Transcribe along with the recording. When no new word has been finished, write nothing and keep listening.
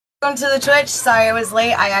Welcome to the Twitch. Sorry I was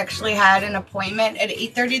late. I actually had an appointment at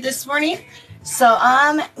 8:30 this morning. So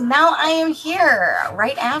now I am here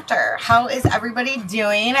right after. How is everybody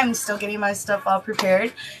doing? I'm still getting my stuff all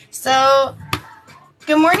prepared. So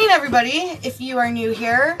good morning, everybody. If you are new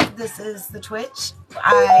here, this is the Twitch.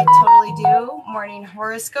 I totally do morning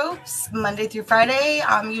horoscopes Monday through Friday.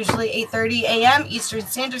 Usually 8:30 a.m. Eastern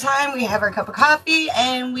Standard Time. We have our cup of coffee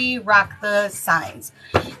and we rock the signs.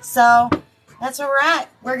 So that's where we're at.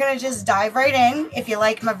 We're going to just dive right in. If you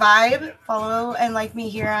like my vibe, follow and like me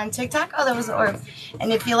here on TikTok. Oh, that was the orb.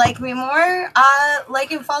 And if you like me more,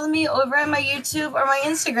 like and follow me over on my YouTube or my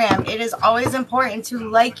Instagram. It is always important to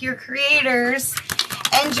like your creators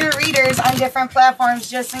and your readers on different platforms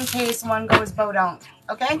just in case one goes bo don't.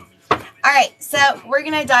 Okay? All right, so we're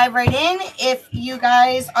going to dive right in. If you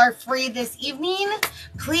guys are free this evening,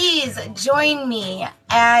 please join me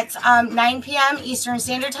at 9 p.m. Eastern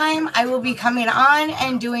Standard Time. I will be coming on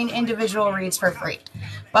and doing individual reads for free.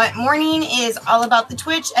 But morning is all about the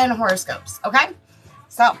Twitch and horoscopes, okay?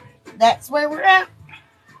 So that's where we're at.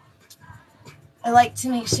 I like to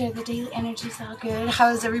make sure the daily energy is all good.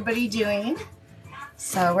 How's everybody doing?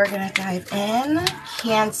 So we're going to dive in.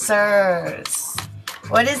 Cancers.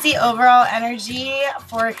 What is the overall energy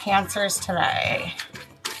for Cancers today?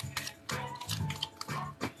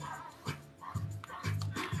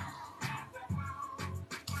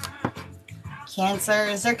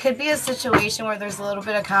 Cancers, there could be a situation where there's a little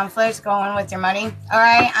bit of conflict going with your money. All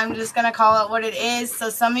right, I'm just going to call it what it is. So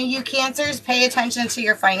some of you Cancers, pay attention to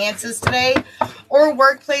your finances today or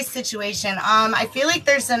workplace situation. I feel like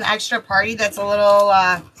there's an extra party that's a little...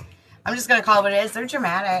 I'm just going to call it what it is. They're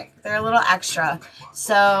dramatic. They're a little extra.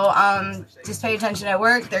 So just pay attention at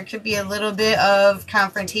work. There could be a little bit of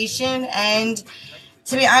confrontation. And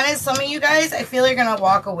to be honest, some of you guys, I feel you're going to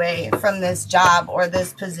walk away from this job or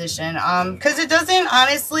this position. Because it doesn't,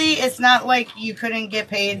 honestly, it's not like you couldn't get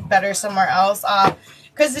paid better somewhere else.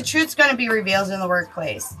 Because the truth's going to be revealed in the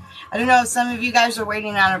workplace. I don't know if some of you guys are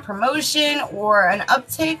waiting on a promotion or an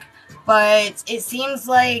uptick. But it seems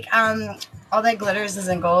like... all that glitters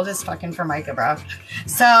isn't gold is fucking Formica, bro.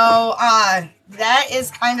 So, that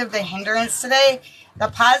is kind of the hindrance today. The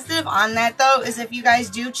positive on that, though, is if you guys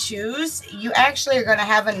do choose, you actually are going to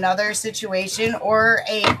have another situation or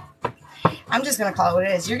I'm just going to call it what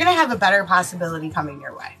it is. You're going to have a better possibility coming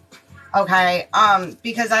your way. Okay?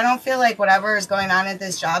 Because I don't feel like whatever is going on at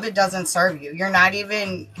this job, it doesn't serve you. You're not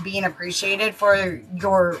even being appreciated for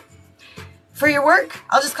your work.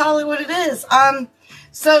 I'll just call it what it is.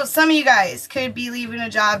 So some of you guys could be leaving a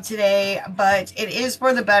job today, but it is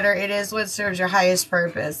for the better. It is what serves your highest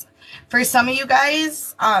purpose. For some of you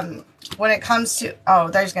guys, when it comes to,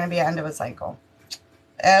 there's going to be an end of a cycle.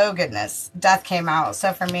 Oh, goodness. Death came out.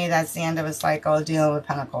 So for me, that's the end of a cycle, dealing with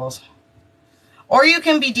pentacles. Or you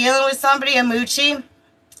can be dealing with somebody, a moochie.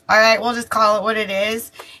 All right, we'll just call it what it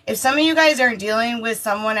is. If some of you guys are dealing with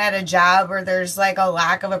someone at a job where there's like a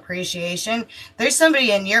lack of appreciation, there's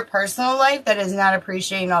somebody in your personal life that is not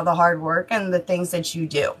appreciating all the hard work and the things that you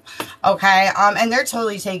do. Okay, and they're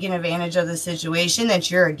totally taking advantage of the situation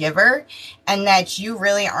that you're a giver and that you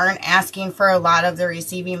really aren't asking for a lot of the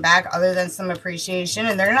receiving back other than some appreciation,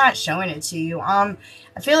 and they're not showing it to you. I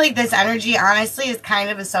feel like this energy, honestly, is kind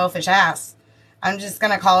of a selfish ass. I'm just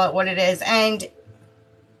going to call it what it is. And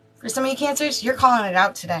for some of you Cancers, you're calling it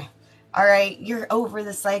out today. All right? You're over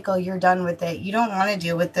the cycle. You're done with it. You don't want to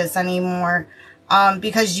deal with this anymore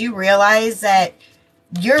because you realize that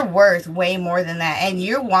you're worth way more than that. And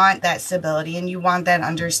you want that stability and you want that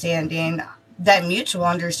understanding, that mutual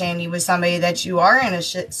understanding with somebody that you are in a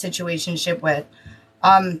situationship with.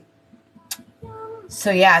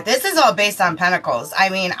 So, yeah, this is all based on Pentacles. I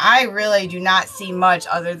mean, I really do not see much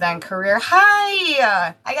other than career.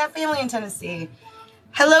 Hi! I got family in Tennessee.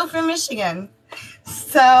 Hello from Michigan.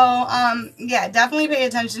 So, yeah, definitely pay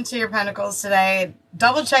attention to your Pentacles today.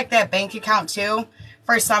 Double check that bank account, too.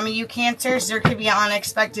 For some of you Cancers, there could be an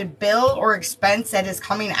unexpected bill or expense that is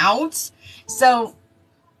coming out. So,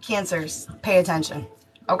 Cancers, pay attention.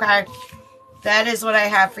 Okay? That is what I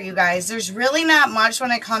have for you guys. There's really not much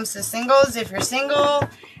when it comes to singles. If you're single,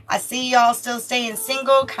 I see y'all still staying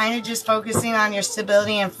single, kind of just focusing on your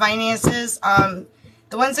stability and finances.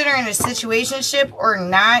 The ones that are in a situationship or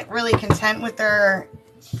not really content with their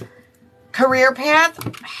career path,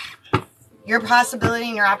 your possibility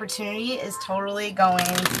and your opportunity is totally going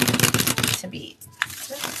to be.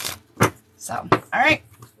 So, all right.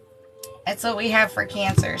 That's what we have for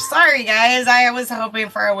Cancer. Sorry, guys. I was hoping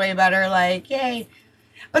for a way better, like, yay.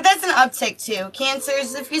 But that's an uptick, too.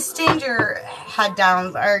 Cancers, if you stand your head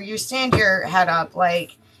down or you stand your head up,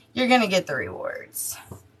 like, you're going to get the rewards.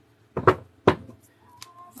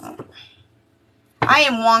 Oh, I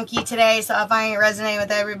am wonky today, so if I ain't resonating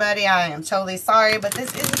with everybody, I am totally sorry, but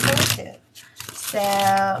this is bullshit. So,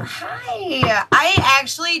 hi. I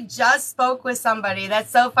actually just spoke with somebody. That's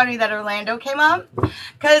so funny that Orlando came up,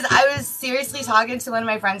 because I was seriously talking to one of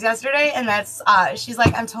my friends yesterday, and that's, she's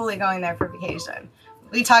like, I'm totally going there for vacation.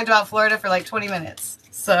 We talked about Florida for like 20 minutes.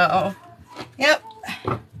 So, yep.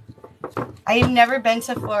 I've never been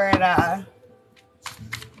to Florida.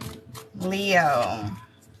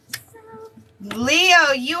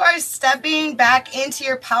 Leo, you are stepping back into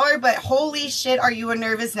your power, but holy shit, are you a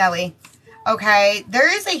nervous Nelly? Okay,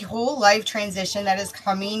 there is a whole life transition that is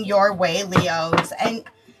coming your way, Leos, and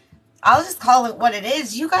I'll just call it what it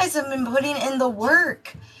is. You guys have been putting in the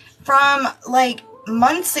work from like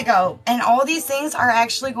months ago, and all these things are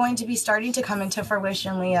actually going to be starting to come into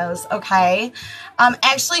fruition, Leos. Okay,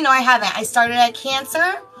 actually, no, I haven't. I started at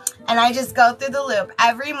Cancer, and I just go through the loop.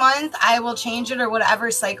 Every month, I will change it or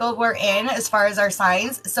whatever cycle we're in as far as our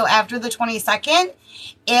signs. So after the 22nd,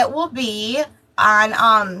 it will be on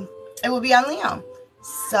Leo.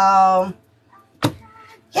 So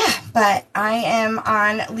yeah, but I am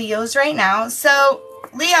on Leos right now. So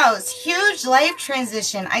Leos, huge life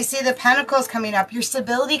transition. I see the Pentacles coming up, your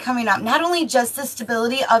stability coming up. Not only just the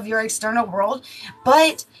stability of your external world,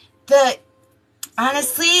 but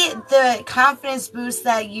honestly, the confidence boost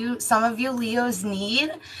that some of you Leos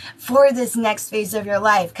need for this next phase of your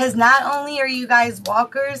life. Because not only are you guys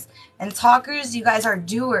walkers and talkers, you guys are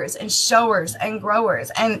doers and showers and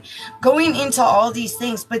growers and going into all these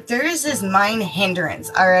things. But there is this mind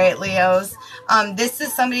hindrance, all right, Leos? This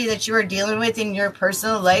is somebody that you are dealing with in your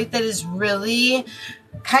personal life that is really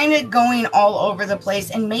kind of going all over the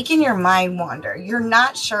place and making your mind wander. You're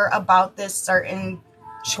not sure about this certain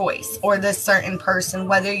choice or this certain person,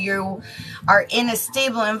 whether you are in a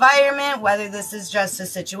stable environment, whether this is just a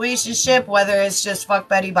situationship, whether it's just fuck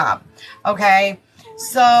Betty Bob. Okay,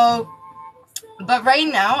 so but right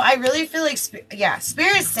now I really feel like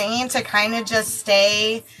Spirit's saying to kind of just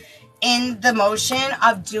stay in the motion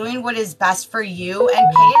of doing what is best for you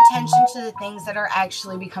and pay attention to the things that are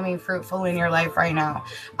actually becoming fruitful in your life right now.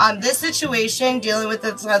 This situation, dealing with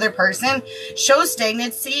this other person, shows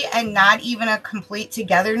stagnancy and not even a complete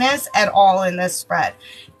togetherness at all in this spread.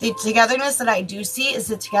 The togetherness that I do see is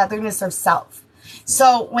the togetherness of self.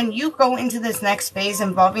 So when you go into this next phase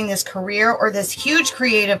involving this career or this huge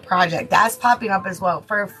creative project, that's popping up as well.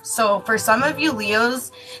 So for some of you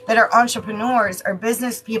Leos that are entrepreneurs or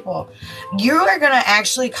business people, you are going to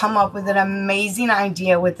actually come up with an amazing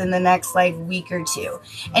idea within the next like week or two.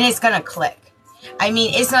 And it's going to click. I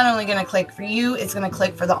mean, it's not only going to click for you, it's going to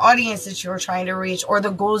click for the audience that you are trying to reach or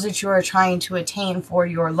the goals that you are trying to attain for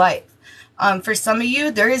your life. For some of you,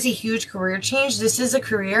 there is a huge career change. This is a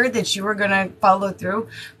career that you are going to follow through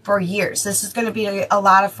for years. This is going to be a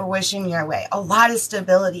lot of fruition your way, a lot of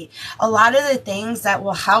stability, a lot of the things that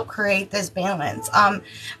will help create this balance.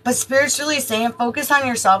 But spiritually saying, focus on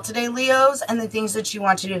yourself today, Leos, and the things that you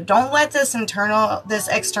want to do. Don't let this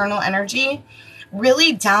external energy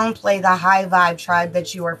really downplay the high vibe tribe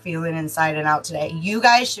that you are feeling inside and out today. You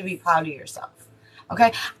guys should be proud of yourself.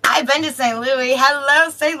 Okay, I've been to St. Louis. Hello,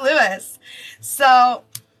 St. Louis. So,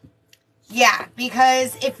 yeah,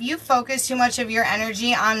 because if you focus too much of your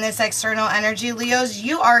energy on this external energy, Leos,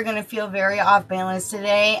 you are going to feel very off balance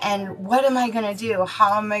today. And what am I going to do?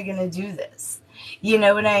 How am I going to do this? You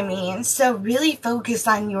know what I mean? So really focus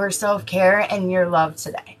on your self-care and your love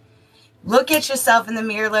today. Look at yourself in the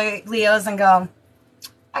mirror, Leos, and go,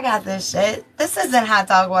 I got this shit. This isn't hot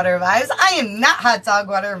dog water vibes. I am not hot dog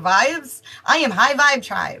water vibes. I am high vibe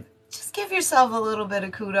tribe. Just give yourself a little bit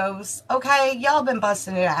of kudos, okay? Y'all been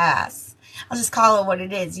busting your ass. I'll just call it what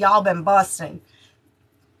it is. Y'all been busting.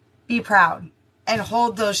 Be proud and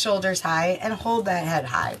hold those shoulders high and hold that head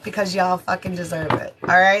high because y'all fucking deserve it.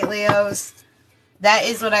 All right, Leos? That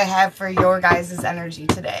is what I have for your guys' energy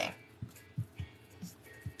today.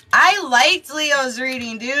 I liked Leo's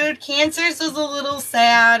reading, dude. Cancers was a little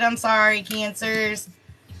sad. I'm sorry, Cancers.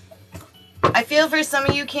 I feel for some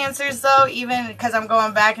of you Cancers, though, even because I'm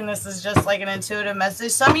going back and this is just like an intuitive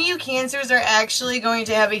message. Some of you Cancers are actually going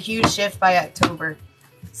to have a huge shift by October.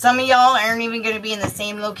 Some of y'all aren't even going to be in the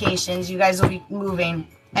same locations. You guys will be moving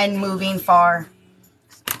and moving far.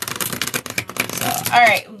 So, all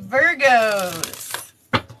right, Virgos.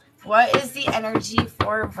 What is the energy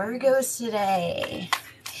for Virgos today?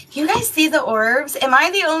 You guys see the orbs? Am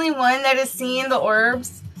I the only one that is seeing the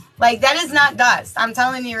orbs? Like, that is not dust. I'm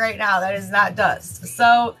telling you right now, that is not dust.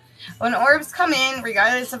 So, when orbs come in,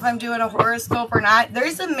 regardless if I'm doing a horoscope or not,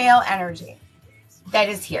 there's a male energy that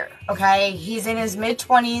is here, okay? He's in his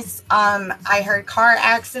mid-20s. I heard car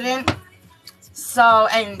accident. So,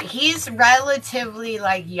 and he's relatively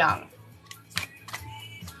like young.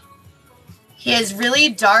 He has really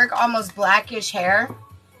dark, almost blackish hair.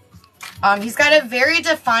 He's got a very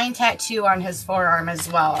defined tattoo on his forearm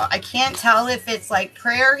as well. I can't tell if it's like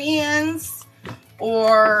prayer hands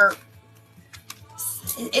or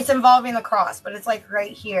it's involving the cross, but it's like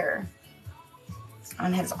right here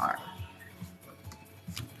on his arm.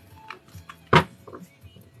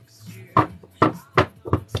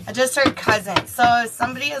 I just heard cousin. So if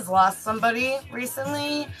somebody has lost somebody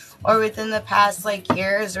recently or within the past like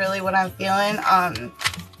year is really what I'm feeling.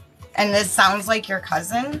 And this sounds like your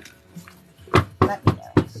cousin. Let me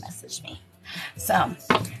know. Message me. So, all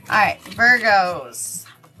right, Virgos.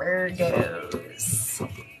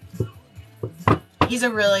 He's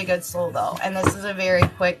a really good soul though, and this is a very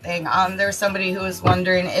quick thing. There's somebody who was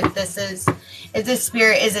wondering if this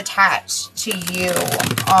spirit is attached to you,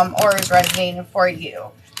 or is resonating for you.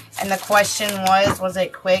 And the question was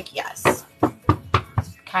it quick? Yes.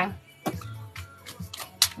 Okay.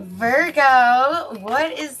 Virgo,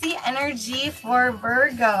 what is the energy for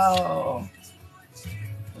Virgo?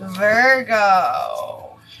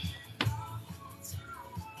 Virgo.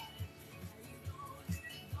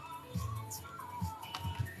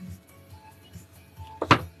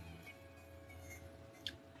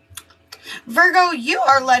 Virgo, you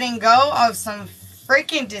are letting go of some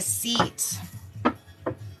freaking deceit.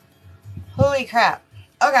 Holy crap.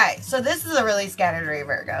 Okay, so this is a really scattered read,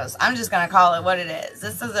 Virgos. I'm just going to call it what it is.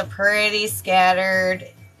 This is a pretty scattered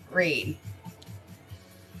read.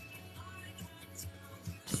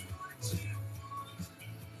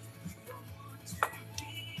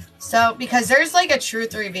 So, because there's like a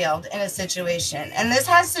truth revealed in a situation. And this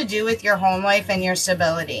has to do with your home life and your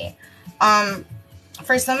stability.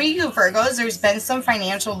 For some of you Virgos, there's been some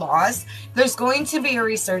financial loss. There's going to be a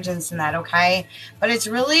resurgence in that, okay? But it's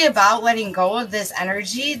really about letting go of this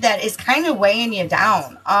energy that is kind of weighing you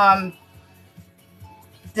down.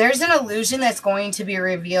 There's an illusion that's going to be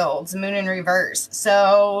revealed, moon in reverse.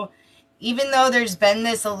 So even though there's been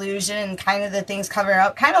this illusion and kind of the things covered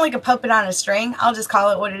up, kind of like a puppet on a string, I'll just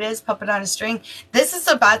call it what it is, puppet on a string. This is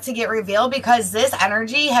about to get revealed because this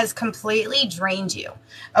energy has completely drained you,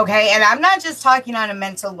 okay? And I'm not just talking on a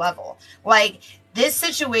mental level. Like, this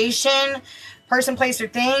situation, person, place, or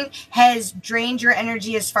thing has drained your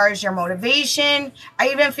energy as far as your motivation. I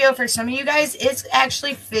even feel for some of you guys, it's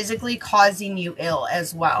actually physically causing you ill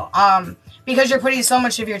as well. Because you're putting so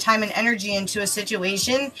much of your time and energy into a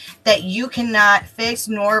situation that you cannot fix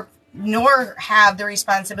nor have the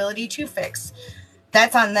responsibility to fix.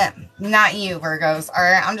 That's on them, not you, Virgos. All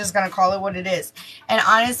right, I'm just going to call it what it is. And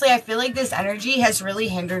honestly, I feel like this energy has really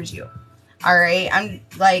hindered you. All right,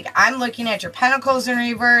 I'm looking at your pentacles in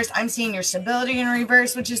reverse. I'm seeing your stability in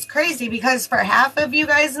reverse, which is crazy because for half of you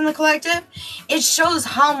guys in the collective, it shows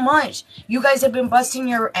how much you guys have been busting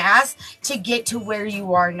your ass to get to where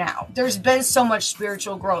you are now. There's been so much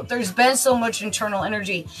spiritual growth. There's been so much internal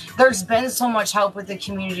energy. There's been so much help with the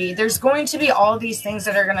community. There's going to be all these things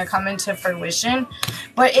that are going to come into fruition,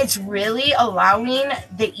 but it's really allowing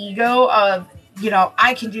the ego of, you know,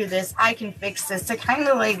 I can do this, I can fix this, to kind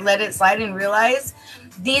of like let it slide and realize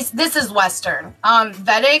this is Western.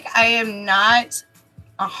 Vedic, I am not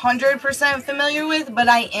 100% familiar with, but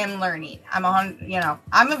I am learning. I'm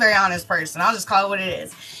a very honest person. I'll just call it what it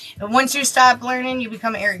is. And once you stop learning, you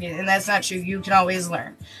become arrogant, and that's not true. You can always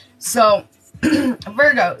learn. So,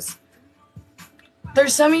 Virgos,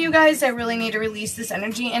 there's some of you guys that really need to release this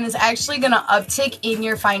energy, and it's actually going to uptick in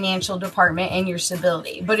your financial department and your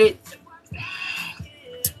stability. But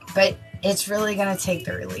it's really going to take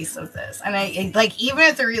the release of this. And even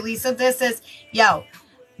if the release of this is, yo,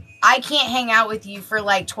 I can't hang out with you for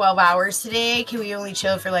like 12 hours today. Can we only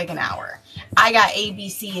chill for like an hour? I got A, B,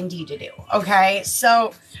 C, and D to do. Okay.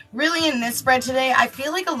 So really in this spread today, I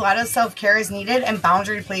feel like a lot of self-care is needed and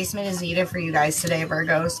boundary placement is needed for you guys today,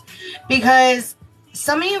 Virgos, because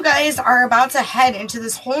some of you guys are about to head into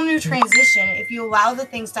this whole new transition if you allow the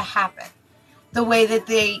things to happen the way that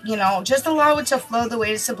they, just allow it to flow the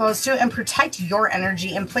way it's supposed to and protect your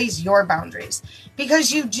energy and place your boundaries. Because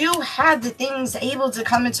you do have the things able to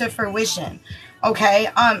come into fruition, okay?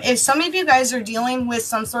 If some of you guys are dealing with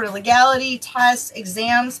some sort of legality, tests,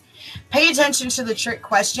 exams, pay attention to the trick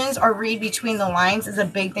questions or read between the lines is a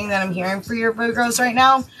big thing that I'm hearing for your Virgos right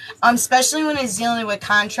now, especially when it's dealing with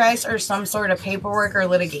contracts or some sort of paperwork or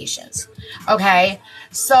litigations, okay?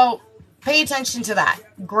 So pay attention to that.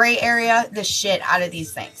 Gray area the shit out of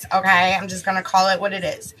these things, okay? I'm just going to call it what it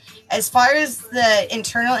is. As far as the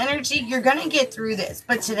internal energy, you're going to get through this.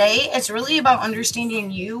 But today, it's really about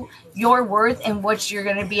understanding you, your worth, and what you're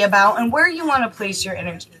going to be about and where you want to place your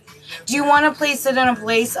energy. Do you want to place it in a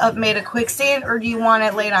place of made of quicksand, or do you want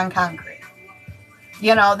it laid on concrete?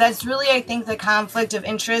 You know, that's really, I think, the conflict of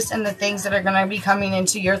interest and the things that are going to be coming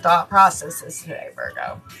into your thought processes today,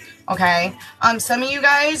 Virgo. Okay? Some of you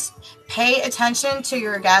guys, pay attention to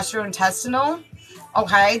your gastrointestinal.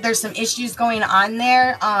 Okay? There's some issues going on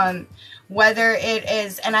there. Whether it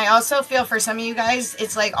is, and I also feel for some of you guys,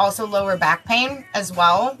 it's like also lower back pain as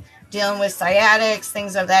well. Dealing with sciatics,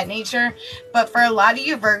 things of that nature. But for a lot of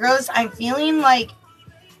you Virgos, I'm feeling like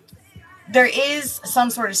there is some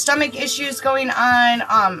sort of stomach issues going on.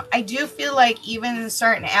 I do feel like even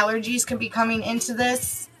certain allergies could be coming into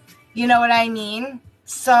this. You know what I mean?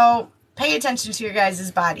 So pay attention to your guys'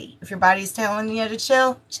 body. If your body's telling you to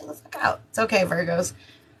chill, chill the fuck out. It's okay, Virgos.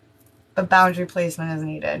 But boundary placement is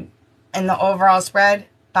needed. And the overall spread,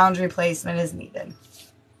 boundary placement is needed.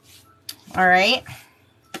 All right?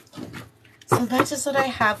 So that's just what I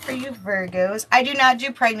have for you, Virgos. I do not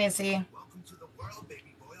do pregnancy.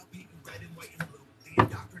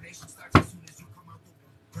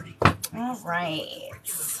 All right.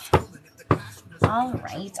 All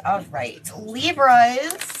right, all right.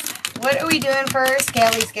 Libras, what are we doing for our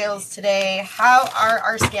scaly scales today? How are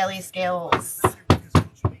our scaly scales?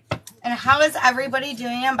 And how is everybody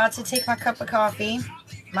doing? I'm about to take my cup of coffee.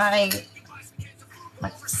 My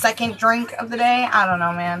second drink of the day. I don't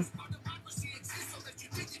know, man.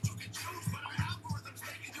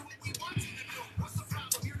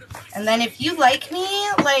 And then if you like me,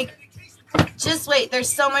 like, just wait.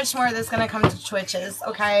 There's so much more that's going to come to Twitches,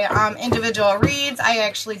 okay? Individual reads. I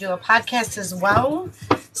actually do a podcast as well.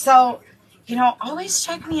 So, you know, always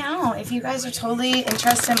check me out. If you guys are totally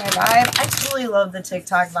interested in my vibe, I totally love the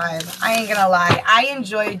TikTok vibe. I ain't going to lie. I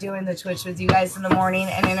enjoy doing the Twitch with you guys in the morning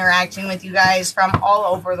and interacting with you guys from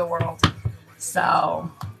all over the world.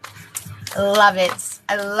 So, love it.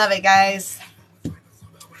 I love it, guys.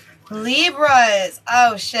 Libras.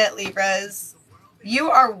 Oh, shit, Libras.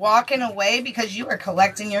 You are walking away because you are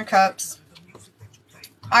collecting your cups.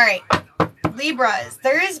 All right. Libras,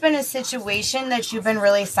 there has been a situation that you've been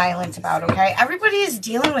really silent about, okay? Everybody is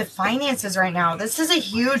dealing with finances right now. This is a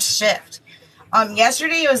huge shift.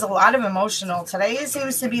 Yesterday it was a lot of emotional. Today it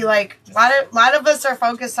seems to be like a lot of us are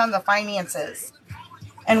focused on the finances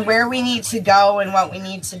and where we need to go and what we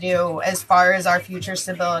need to do as far as our future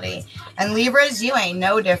stability. And Libras, you ain't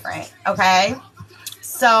no different, okay?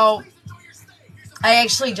 So I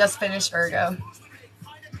actually just finished Virgo.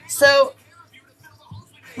 So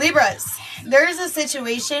Libras, there is a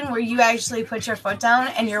situation where you actually put your foot down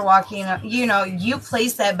and you're walking, you know, you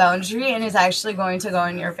place that boundary and it's actually going to go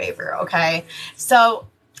in your favor, okay? So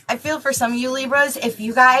I feel for some of you Libras, if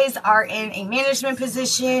you guys are in a management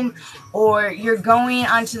position or you're going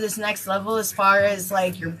on to this next level as far as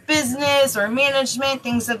like your business or management,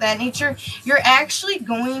 things of that nature, you're actually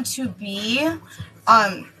going to be,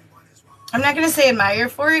 I'm not going to say admire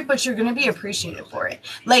for it, but you're going to be appreciated for it.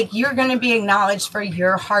 Like, you're going to be acknowledged for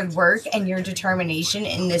your hard work and your determination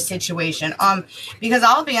in this situation. Because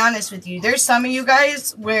I'll be honest with you, there's some of you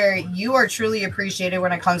guys where you are truly appreciated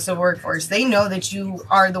when it comes to workforce. They know that you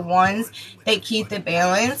are the ones that keep the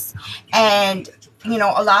balance and, you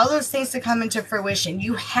know, allow those things to come into fruition.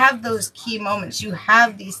 You have those key moments. You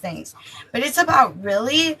have these things. But it's about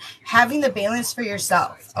really having the balance for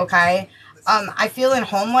yourself, okay? I feel in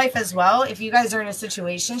home life as well, if you guys are in a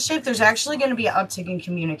situationship, there's actually going to be an uptick in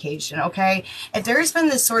communication, okay? If there's been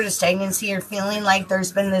this sort of stagnancy or feeling like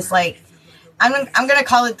there's been this, like, I'm going to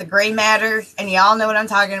call it the gray matter, and y'all know what I'm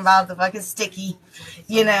talking about, the fucking sticky,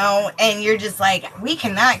 you know, and you're just like, we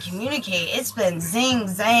cannot communicate. It's been zing,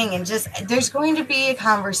 zang, and just, there's going to be a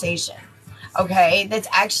conversation, okay, that's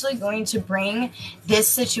actually going to bring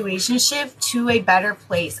this situationship to a better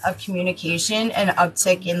place of communication and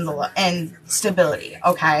uptick in stability,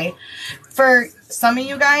 okay? For some of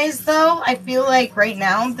you guys, though, I feel like right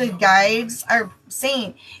now the guides are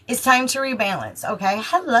saying it's time to rebalance, okay?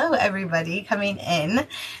 Hello, everybody coming in.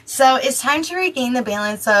 So it's time to regain the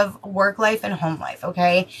balance of work life and home life,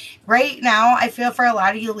 okay? Right now, I feel for a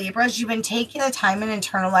lot of you Libras, you've been taking the time and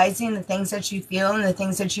internalizing the things that you feel and the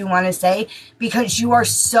things that you want to say because you are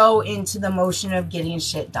so into the motion of getting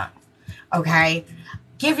shit done, okay?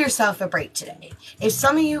 Give yourself a break today. If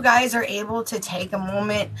some of you guys are able to take a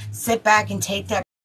moment, sit back and take that